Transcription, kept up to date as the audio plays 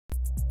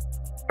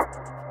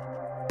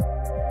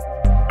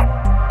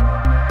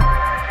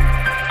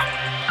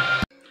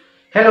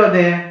Hello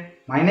there,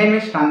 my name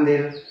is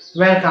Sandil.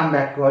 Welcome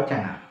back to our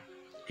channel,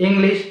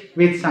 English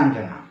with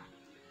Sanjana.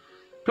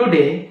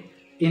 Today,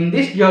 in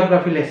this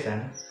geography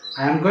lesson,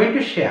 I am going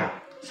to share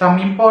some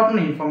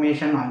important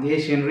information on the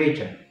Asian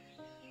region.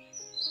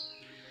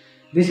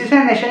 This is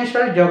an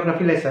essential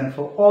geography lesson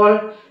for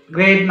all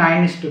grade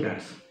 9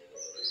 students.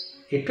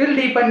 It will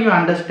deepen your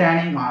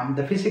understanding on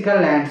the physical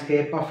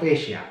landscape of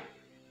Asia.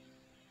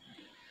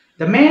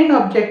 The main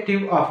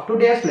objective of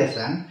today's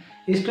lesson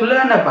is to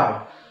learn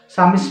about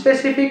some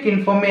specific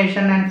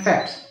information and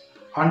facts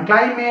on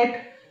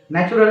climate,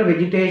 natural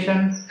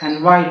vegetation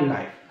and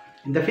wildlife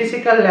in the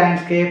physical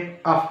landscape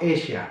of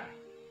Asia.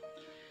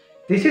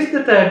 This is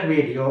the third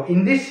video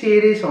in this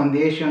series on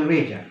the Asian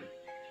region.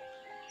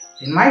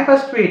 In my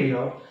first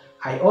video,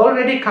 I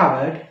already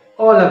covered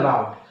all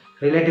about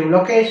relative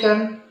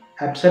location,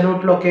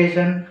 absolute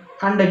location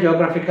and the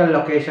geographical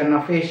location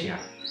of Asia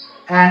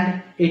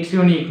and its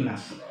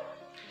uniqueness.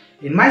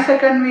 In my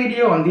second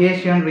video on the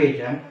Asian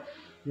region,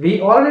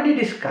 we already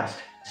discussed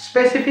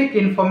specific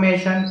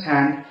information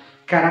and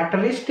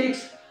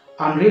characteristics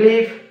on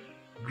relief,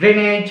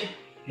 drainage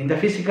in the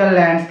physical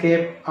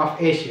landscape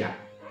of Asia.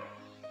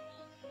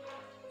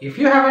 If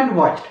you haven't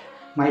watched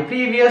my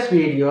previous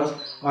videos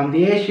on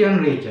the Asian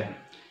region,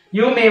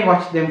 you may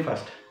watch them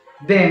first.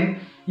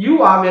 Then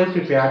you are well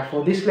prepared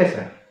for this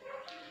lesson.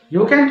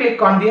 You can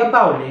click on the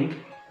above link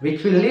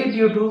which will lead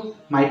you to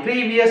my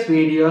previous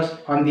videos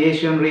on the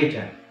Asian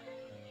region.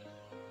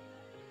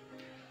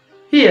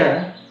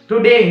 Here,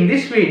 today in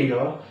this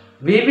video,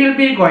 we will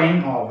be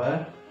going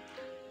over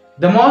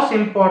the most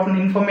important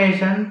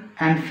information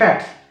and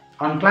facts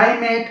on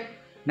climate,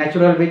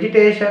 natural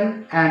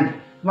vegetation and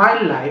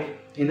wildlife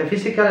in the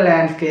physical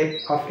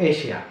landscape of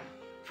Asia.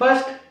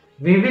 First,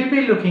 we will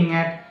be looking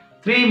at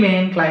three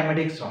main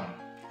climatic zones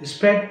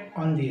spread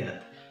on the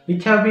earth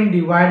which have been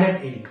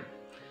divided into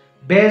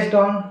based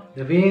on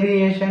the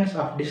variations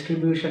of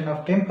distribution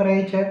of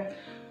temperature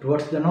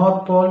towards the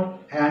North Pole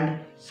and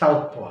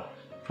South Pole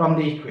from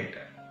the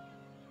equator.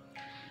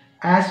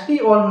 As we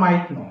all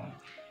might know,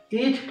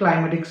 each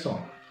climatic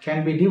zone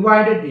can be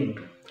divided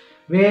into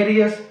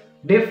various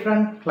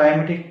different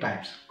climatic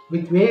types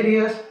with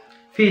various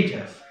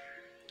features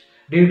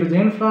due to the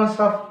influence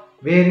of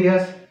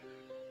various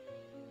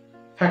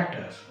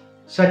factors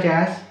such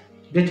as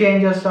the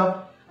changes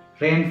of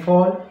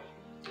rainfall,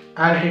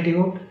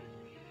 altitude,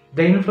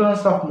 the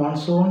influence of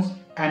monsoons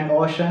and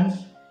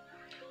oceans,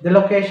 the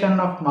location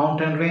of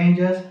mountain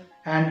ranges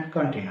and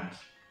continents,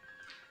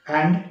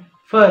 and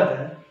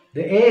further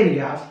the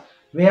areas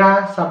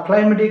where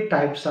subclimatic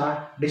types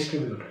are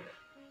distributed.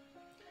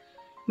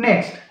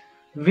 Next,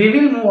 we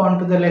will move on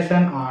to the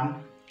lesson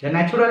on the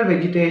natural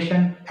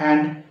vegetation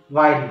and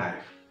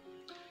wildlife.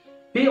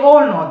 We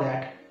all know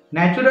that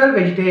natural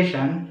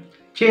vegetation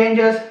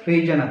changes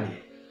regionally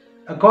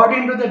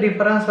according to the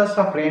differences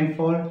of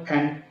rainfall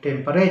and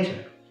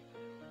temperature.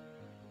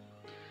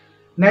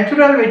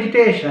 Natural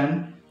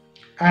vegetation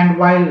and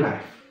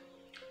wildlife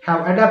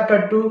have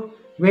adapted to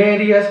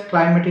various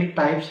climatic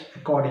types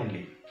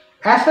accordingly.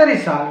 As a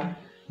result,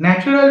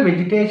 natural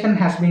vegetation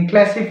has been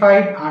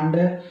classified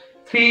under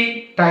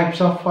three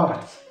types of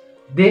forests.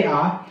 They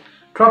are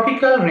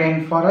tropical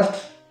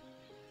rainforests,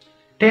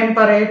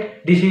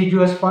 temperate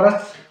deciduous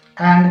forests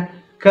and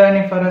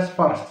coniferous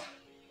forests.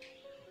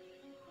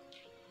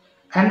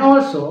 And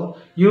also,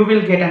 you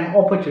will get an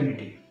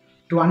opportunity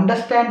to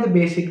understand the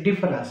basic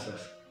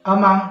differences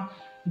among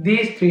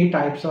these three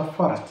types of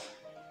forests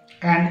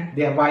and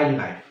their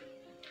wildlife.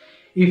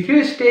 If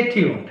you stay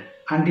tuned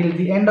until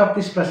the end of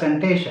this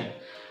presentation,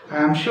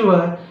 I am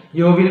sure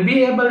you will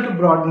be able to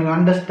broaden your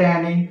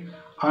understanding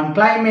on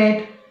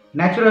climate,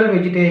 natural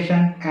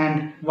vegetation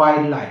and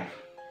wildlife.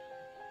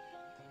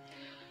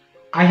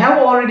 I have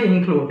already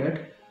included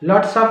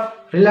lots of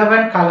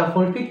relevant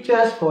colorful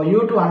pictures for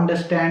you to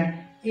understand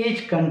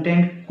each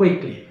content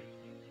quickly.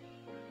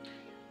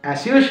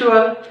 As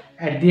usual,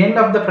 at the end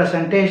of the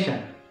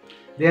presentation,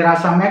 there are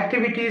some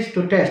activities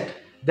to test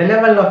the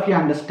level of your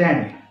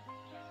understanding.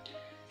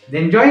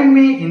 Then join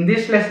me in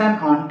this lesson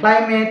on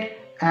climate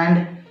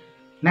and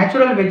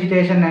natural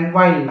vegetation and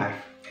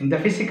wildlife in the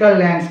physical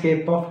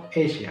landscape of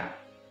Asia.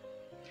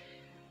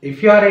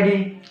 If you are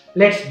ready,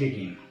 let's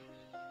begin.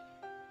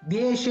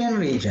 The Asian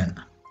region,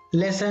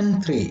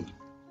 Lesson 3.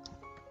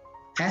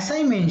 As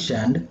I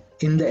mentioned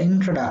in the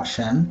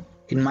introduction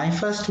in my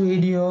first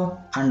video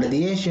under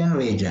the Asian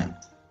region,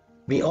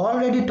 we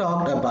already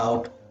talked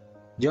about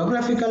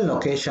geographical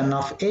location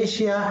of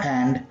Asia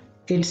and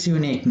its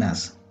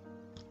uniqueness.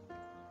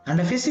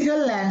 Under physical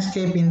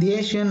landscape in the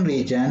Asian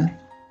region,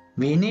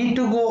 we need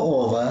to go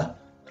over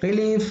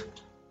relief,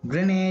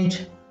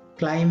 drainage,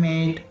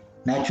 climate,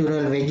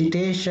 natural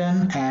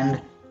vegetation and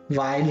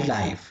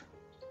wildlife.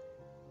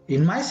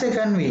 In my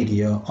second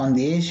video on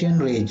the Asian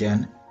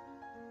region,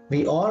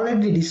 we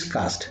already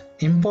discussed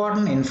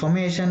important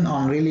information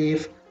on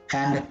relief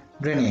and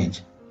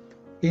drainage.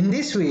 In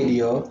this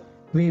video,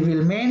 we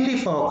will mainly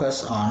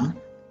focus on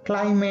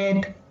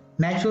climate,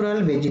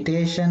 natural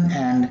vegetation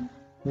and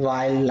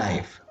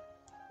wildlife.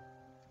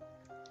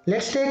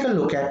 Let's take a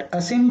look at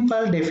a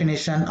simple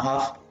definition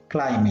of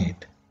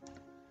climate.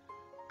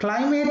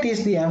 Climate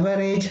is the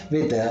average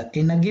weather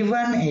in a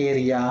given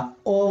area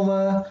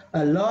over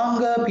a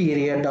longer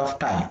period of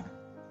time.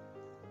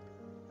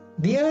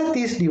 The Earth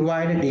is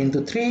divided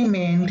into three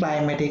main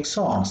climatic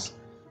zones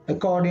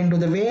according to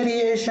the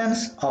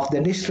variations of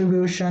the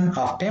distribution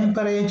of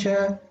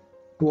temperature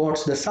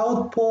towards the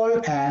South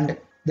Pole and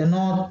the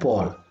North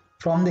Pole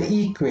from the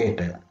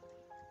equator.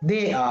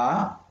 They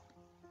are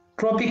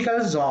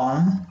tropical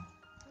zone,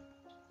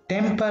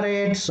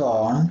 temperate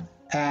zone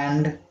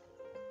and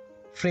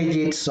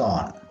frigid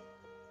zone.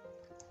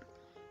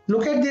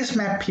 Look at this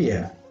map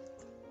here.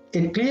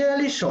 It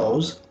clearly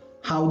shows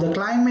how the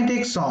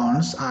climatic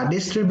zones are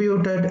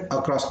distributed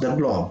across the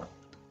globe.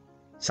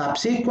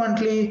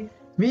 Subsequently,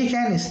 we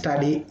can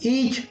study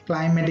each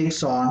climatic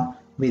zone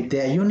with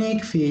their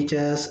unique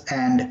features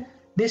and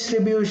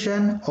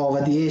distribution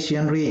over the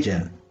Asian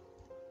region.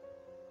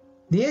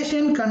 The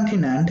Asian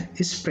continent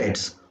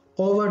spreads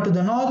over to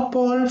the North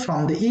Pole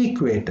from the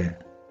equator.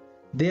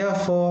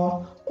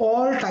 Therefore,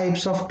 all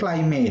types of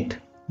climate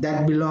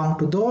that belong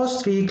to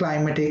those three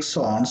climatic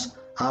zones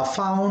are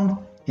found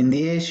in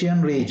the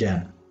Asian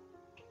region.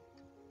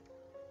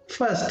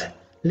 First,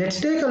 let's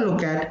take a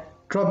look at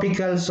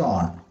tropical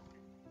zone.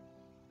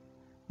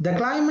 The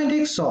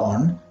climatic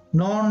zone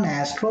known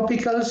as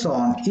tropical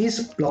zone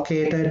is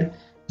located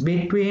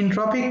between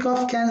Tropic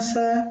of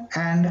Cancer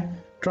and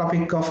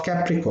Tropic of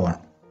Capricorn.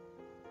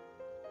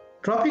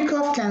 Tropic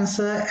of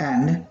Cancer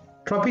and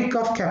Tropic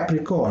of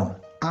Capricorn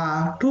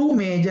are two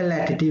major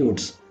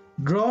latitudes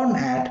drawn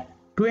at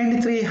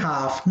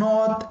 23½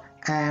 north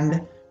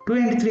and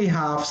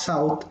 23½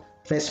 south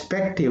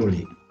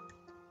respectively.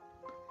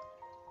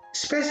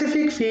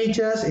 Specific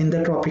features in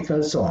the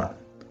tropical zone.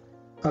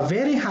 A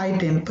very high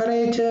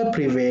temperature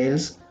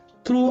prevails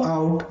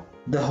throughout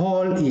the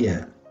whole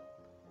year.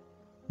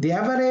 The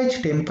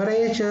average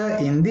temperature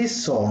in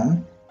this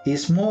zone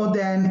is more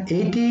than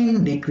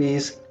 18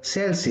 degrees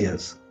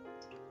Celsius.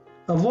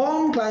 A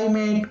warm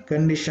climate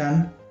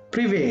condition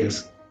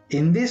prevails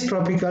in this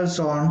tropical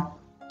zone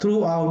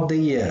throughout the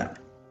year.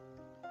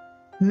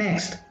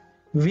 Next,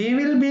 we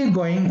will be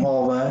going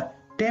over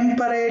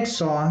temperate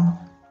zone.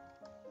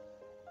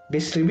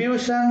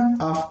 Distribution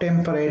of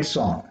temperate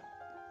zone.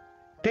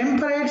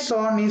 Temperate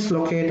zone is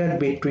located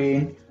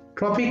between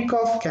Tropic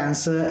of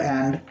Cancer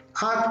and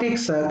Arctic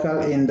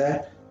Circle in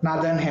the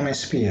northern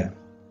hemisphere.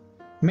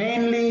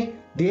 Mainly,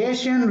 the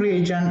Asian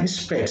region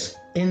spreads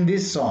in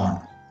this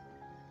zone.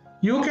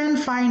 You can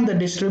find the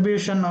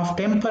distribution of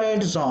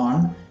temperate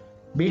zone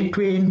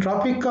between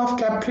Tropic of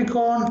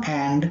Capricorn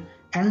and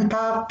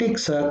Antarctic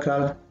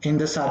Circle in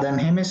the southern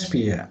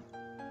hemisphere.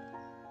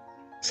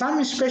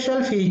 Some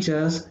special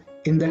features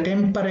in the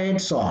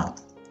temperate zone.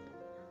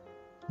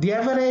 The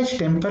average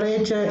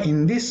temperature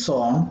in this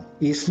zone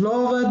is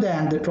lower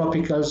than the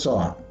tropical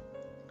zone.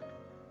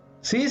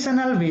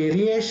 Seasonal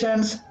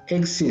variations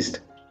exist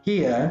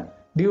here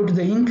due to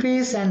the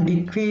increase and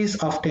decrease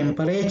of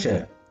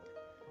temperature.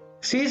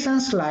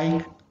 Seasons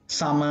like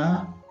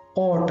summer,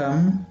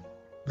 autumn,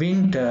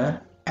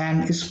 winter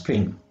and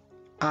spring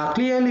are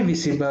clearly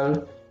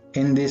visible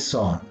in this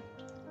zone.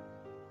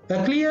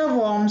 A clear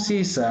warm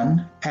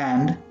season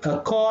and a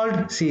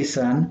cold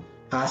season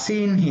are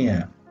seen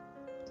here.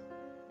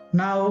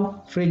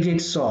 Now,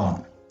 frigid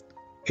zone.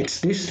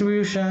 Its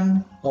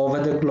distribution over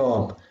the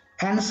globe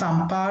and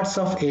some parts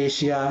of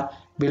Asia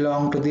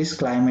belong to this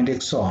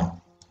climatic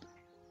zone.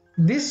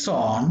 This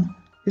zone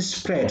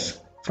spreads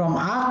from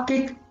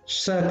Arctic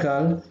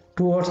Circle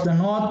towards the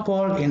North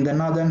Pole in the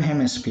northern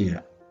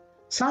hemisphere.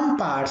 Some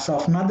parts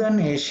of northern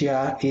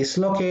Asia is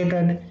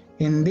located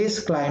in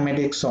this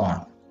climatic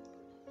zone.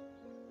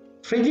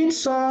 Frigid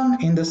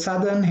zone in the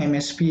southern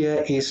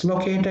hemisphere is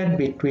located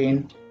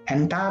between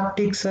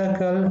Antarctic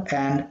Circle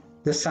and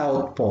the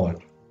South Pole.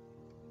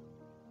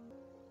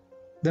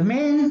 The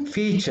main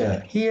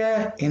feature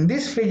here in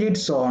this frigid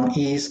zone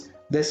is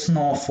the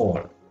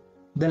snowfall.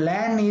 The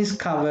land is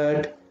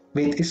covered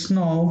with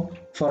snow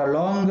for a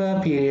longer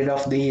period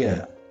of the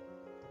year.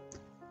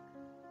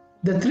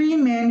 The three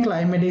main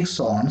climatic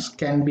zones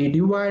can be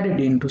divided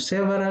into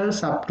several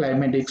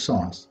subclimatic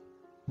zones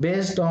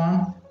based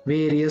on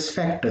various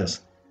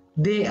factors.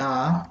 They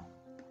are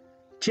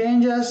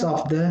changes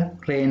of the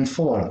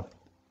rainfall,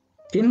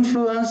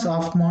 influence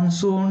of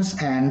monsoons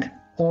and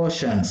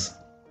oceans,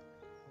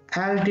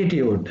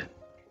 altitude,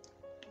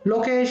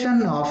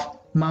 location of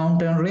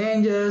mountain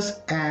ranges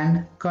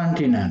and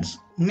continents.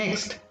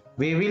 Next,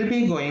 we will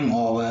be going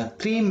over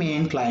three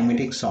main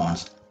climatic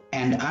zones,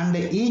 and under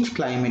each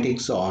climatic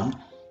zone,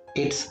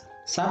 its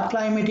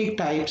subclimatic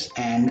types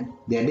and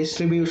their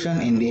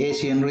distribution in the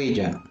Asian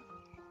region.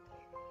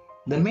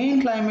 The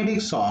main climatic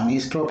zone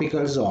is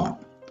tropical zone.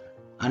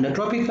 Under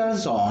tropical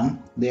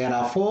zone, there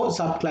are four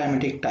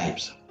subclimatic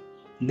types.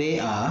 They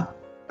are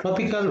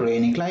tropical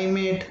rainy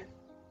climate,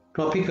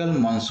 tropical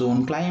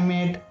monsoon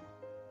climate,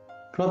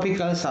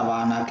 tropical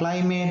savanna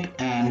climate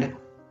and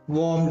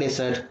warm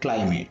desert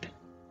climate.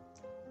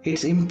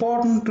 It's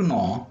important to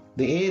know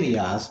the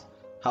areas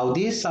how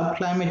these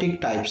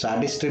subclimatic types are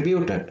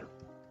distributed.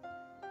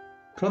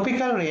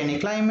 Tropical rainy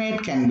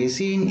climate can be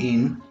seen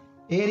in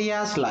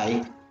areas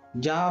like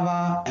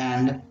Java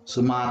and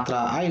Sumatra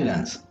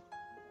Islands.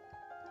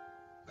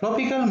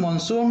 Tropical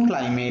monsoon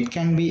climate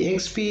can be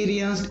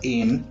experienced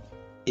in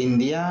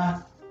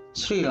India,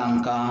 Sri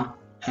Lanka,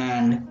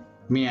 and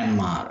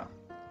Myanmar.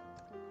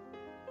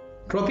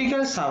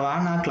 Tropical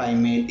savanna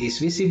climate is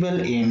visible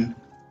in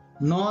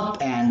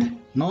North and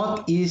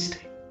Northeast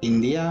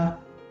India,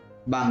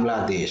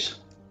 Bangladesh.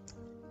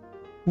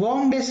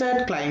 Warm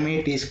desert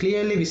climate is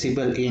clearly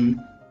visible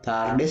in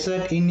Thar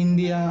Desert in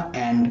India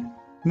and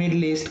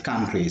Middle East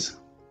countries.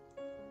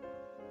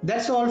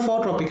 That's all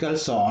for tropical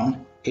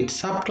zone,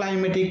 its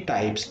subclimatic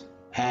types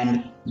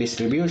and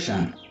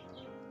distribution.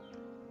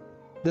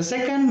 The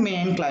second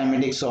main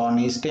climatic zone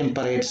is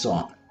temperate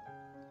zone.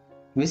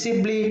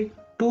 Visibly,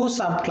 two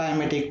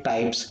subclimatic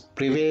types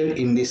prevail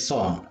in this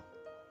zone.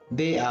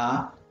 They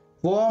are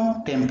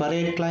warm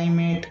temperate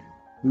climate,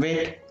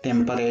 wet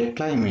temperate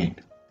climate.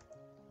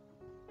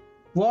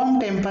 Warm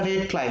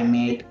temperate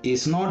climate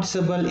is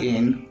noticeable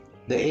in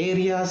the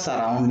area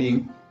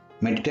surrounding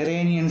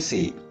Mediterranean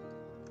Sea.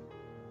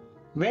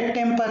 Wet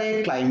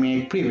temperate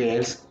climate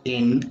prevails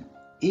in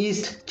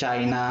East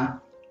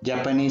China,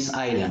 Japanese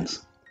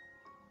islands.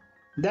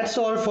 That's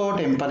all for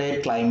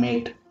temperate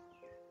climate.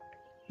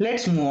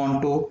 Let's move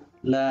on to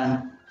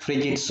learn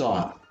frigid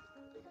zone.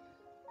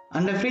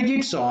 Under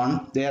frigid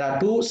zone, there are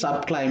two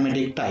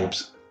subclimatic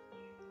types.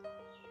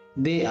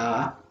 They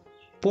are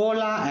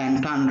polar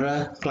and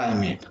tundra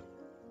climate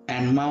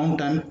and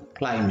mountain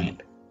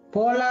climate.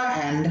 Polar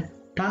and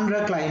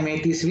tundra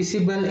climate is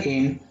visible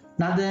in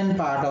northern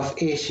part of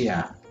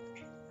Asia.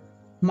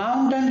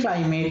 Mountain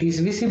climate is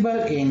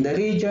visible in the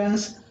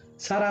regions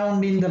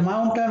surrounding the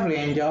mountain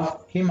range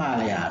of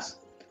Himalayas.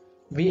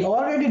 We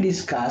already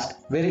discussed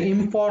very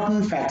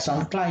important facts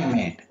on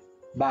climate,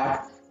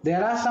 but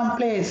there are some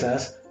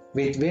places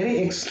with very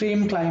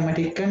extreme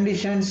climatic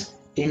conditions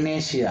in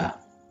Asia.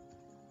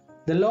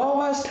 The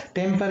lowest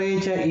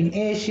temperature in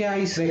Asia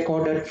is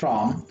recorded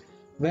from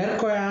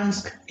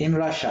Verkhoyansk in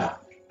Russia,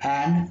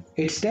 and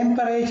its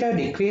temperature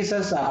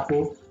decreases up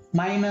to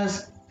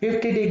minus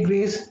 50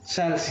 degrees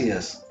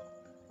Celsius.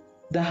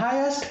 The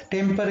highest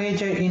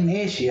temperature in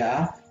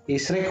Asia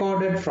is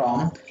recorded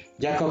from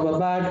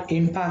Jacobabad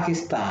in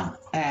Pakistan,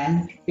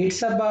 and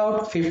it's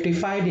about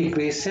 55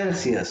 degrees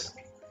Celsius.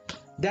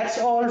 That's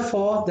all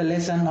for the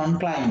lesson on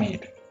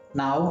climate.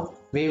 Now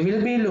we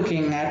will be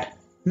looking at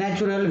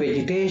natural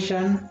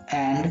vegetation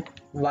and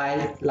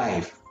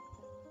wildlife.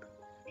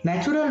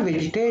 Natural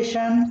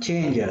vegetation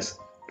changes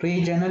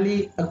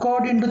regionally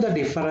according to the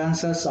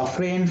differences of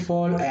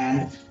rainfall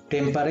and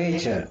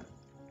temperature.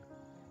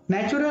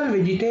 Natural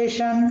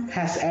vegetation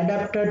has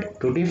adapted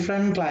to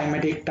different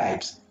climatic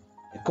types.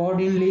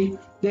 Accordingly,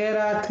 there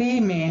are three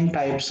main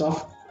types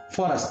of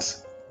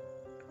forests.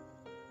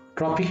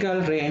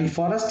 Tropical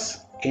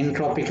rainforests in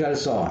tropical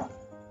zone.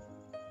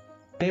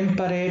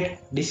 Temperate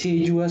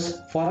deciduous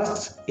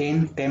forests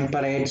in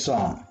temperate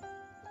zone.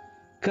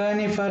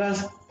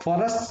 Coniferous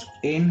forests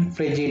in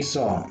frigid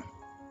zone.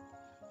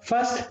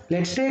 First,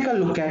 let's take a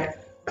look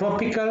at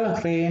tropical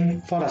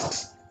rain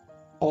forests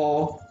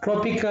or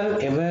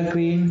tropical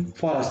evergreen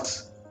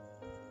forests.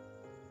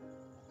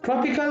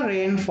 Tropical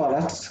rain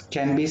forests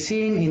can be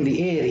seen in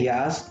the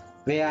areas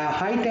where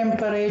high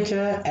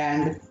temperature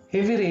and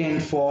heavy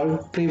rainfall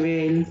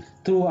prevail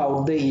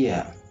throughout the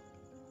year.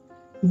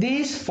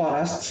 These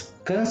forests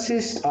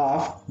consist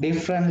of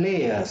different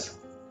layers.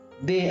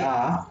 They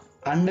are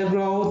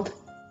undergrowth,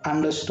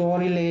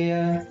 understory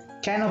layer,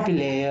 canopy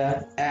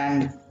layer,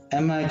 and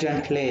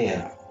emergent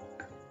layer.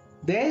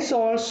 There is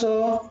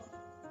also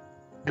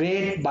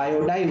great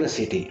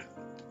biodiversity.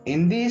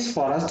 In these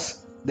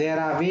forests, there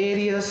are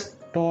various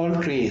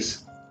tall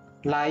trees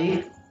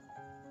like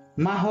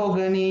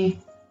mahogany,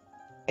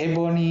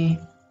 ebony,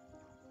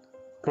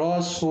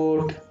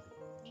 rosewood,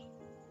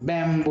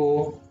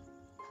 bamboo,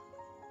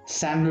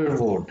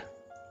 sandalwood,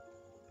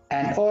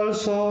 and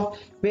also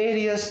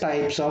various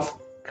types of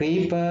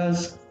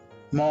creepers,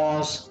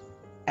 moss,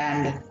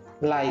 and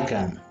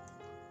lichen,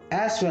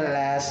 as well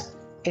as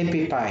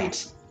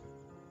epiphytes.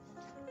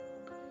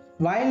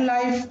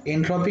 Wildlife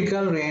in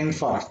tropical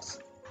rainforests.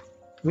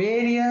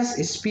 Various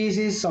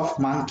species of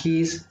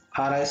monkeys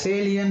are a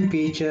salient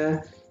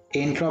feature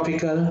in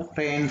tropical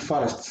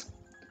rainforests.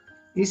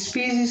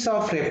 Species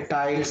of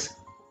reptiles,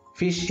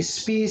 fish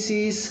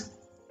species,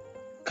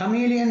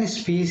 chameleon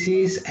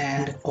species,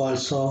 and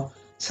also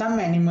some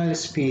animal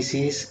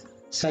species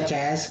such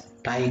as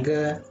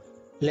tiger,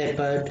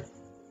 leopard,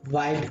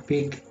 wild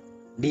pig,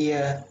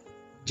 deer,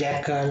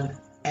 jackal,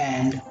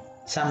 and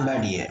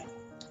sambardier.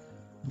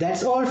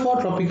 That's all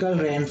for tropical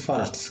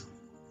rainforests.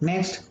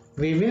 Next,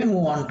 we will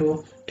move on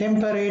to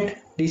temperate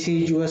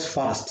deciduous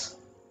forests.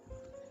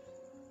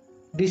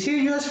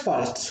 Deciduous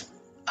forests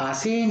are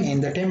seen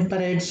in the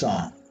temperate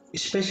zone,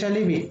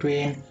 especially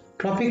between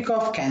Tropic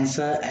of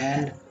Cancer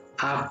and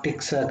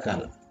Arctic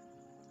Circle.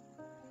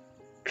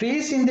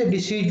 Trees in the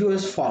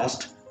deciduous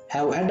forest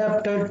have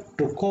adapted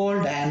to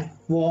cold and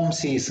warm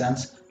seasons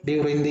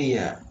during the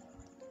year.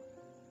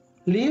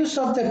 Leaves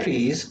of the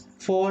trees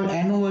fall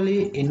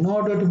annually in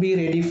order to be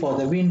ready for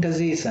the winter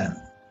season.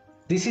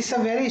 This is a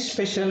very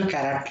special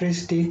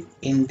characteristic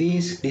in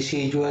these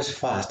deciduous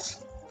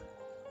forests.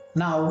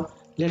 Now,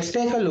 let's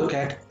take a look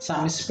at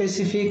some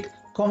specific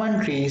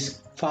common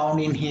trees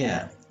found in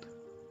here.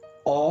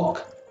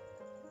 Oak,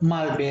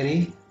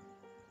 mulberry,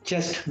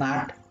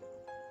 chestnut,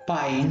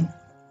 pine,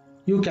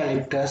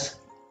 eucalyptus,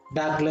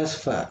 Douglas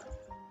fir.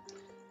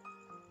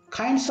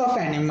 Kinds of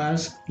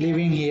animals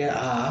living here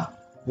are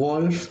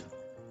wolf,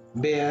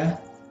 bear,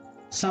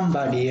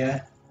 sambar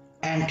deer,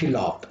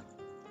 antelope.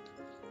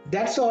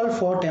 That's all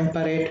for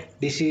temperate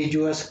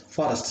deciduous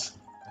forests.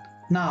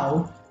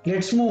 Now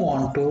let's move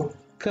on to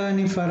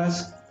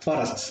coniferous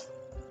forests.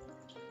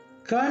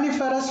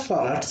 Coniferous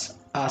forests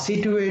are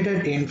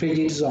situated in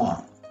frigid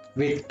zone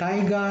with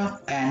taiga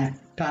and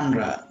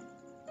tundra.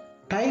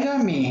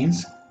 Taiga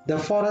means the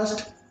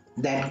forest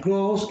that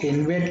grows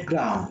in wet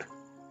ground.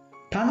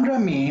 Tundra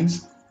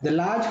means the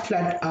large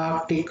flat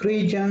Arctic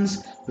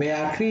regions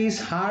where trees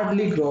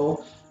hardly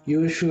grow.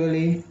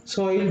 Usually,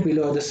 soil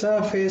below the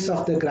surface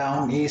of the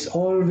ground is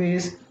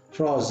always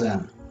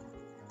frozen.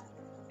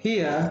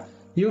 Here,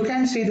 you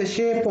can see the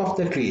shape of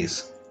the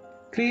trees.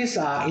 Trees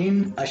are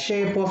in a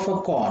shape of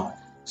a cone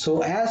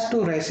so as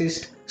to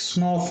resist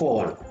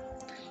snowfall.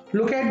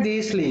 Look at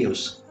these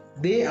leaves.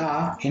 They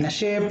are in a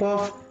shape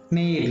of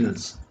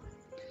needles.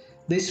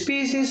 The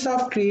species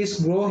of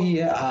trees grow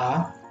here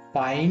are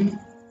pine,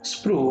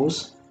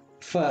 spruce,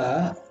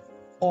 fir,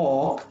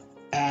 oak,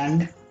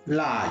 and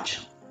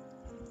larch.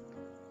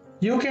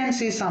 You can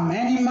see some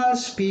animal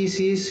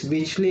species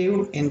which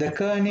live in the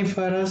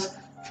coniferous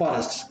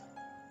forests.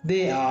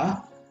 They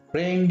are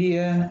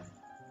reindeer,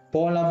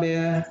 polar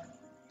bear,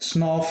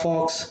 snow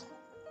fox,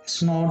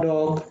 snow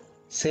dog,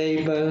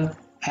 sable,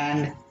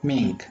 and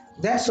mink.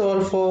 That's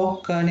all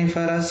for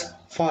coniferous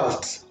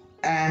forests,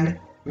 and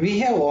we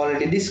have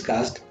already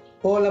discussed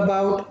all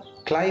about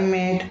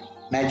climate,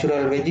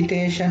 natural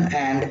vegetation,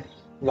 and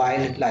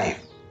wildlife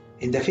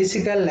in the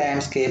physical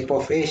landscape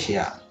of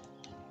Asia.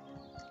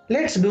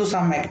 Let's do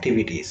some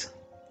activities.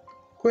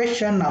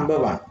 Question number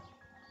 1.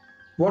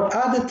 What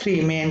are the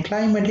three main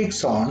climatic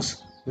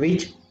zones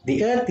which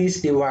the Earth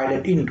is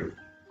divided into,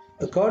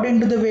 according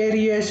to the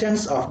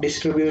variations of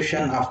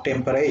distribution of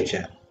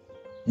temperature?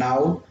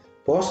 Now,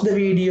 pause the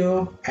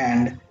video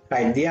and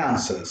write the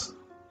answers.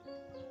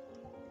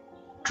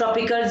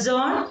 Tropical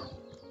zone,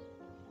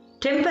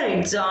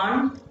 temperate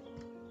zone,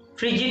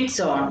 frigid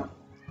zone.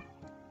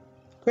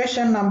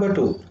 Question number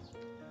 2.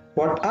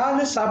 What are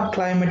the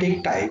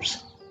subclimatic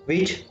types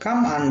which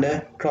come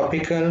under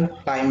tropical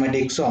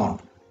climatic zone?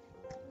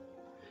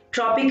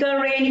 Tropical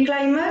rainy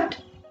climate,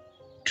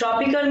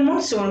 tropical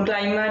monsoon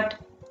climate,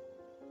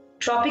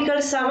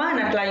 tropical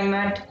savanna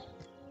climate,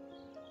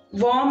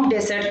 warm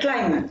desert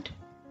climate.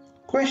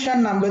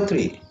 Question number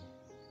 3.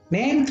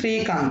 Name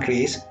 3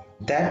 countries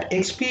that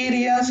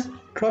experience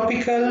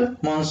tropical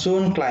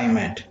monsoon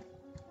climate.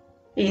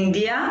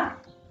 India,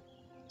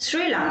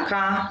 Sri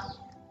Lanka,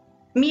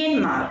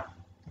 Myanmar.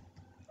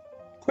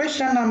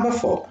 Question number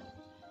 4.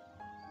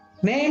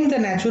 Name the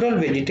natural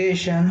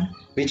vegetation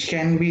which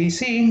can be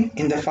seen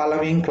in the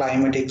following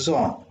climatic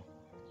zone.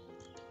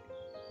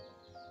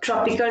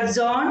 Tropical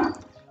zone,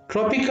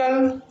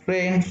 Tropical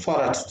rain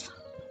forests,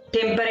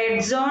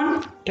 temperate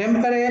zone,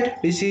 temperate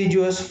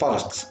deciduous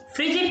forests,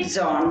 frigid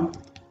zone.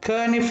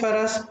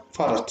 coniferous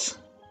forests.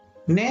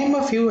 Name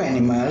a few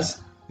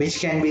animals which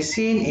can be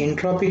seen in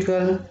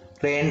tropical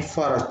rain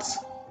forests.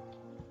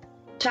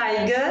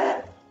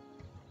 Tiger,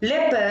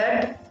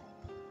 leopard,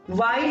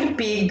 wild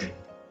pig,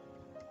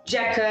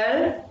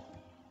 jackal,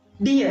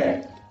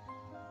 deer.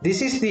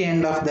 This is the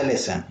end of the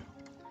lesson.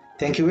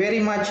 Thank you very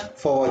much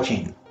for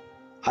watching.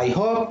 I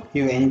hope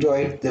you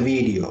enjoyed the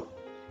video.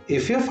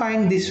 If you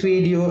find this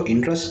video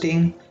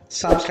interesting,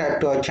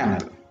 subscribe to our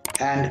channel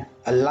and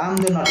alarm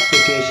the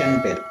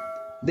notification bell.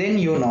 Then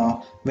you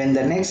know when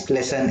the next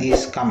lesson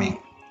is coming.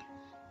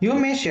 You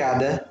may share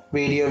the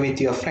video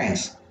with your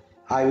friends.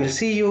 I will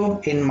see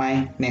you in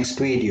my next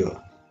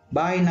video.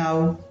 Bye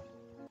now.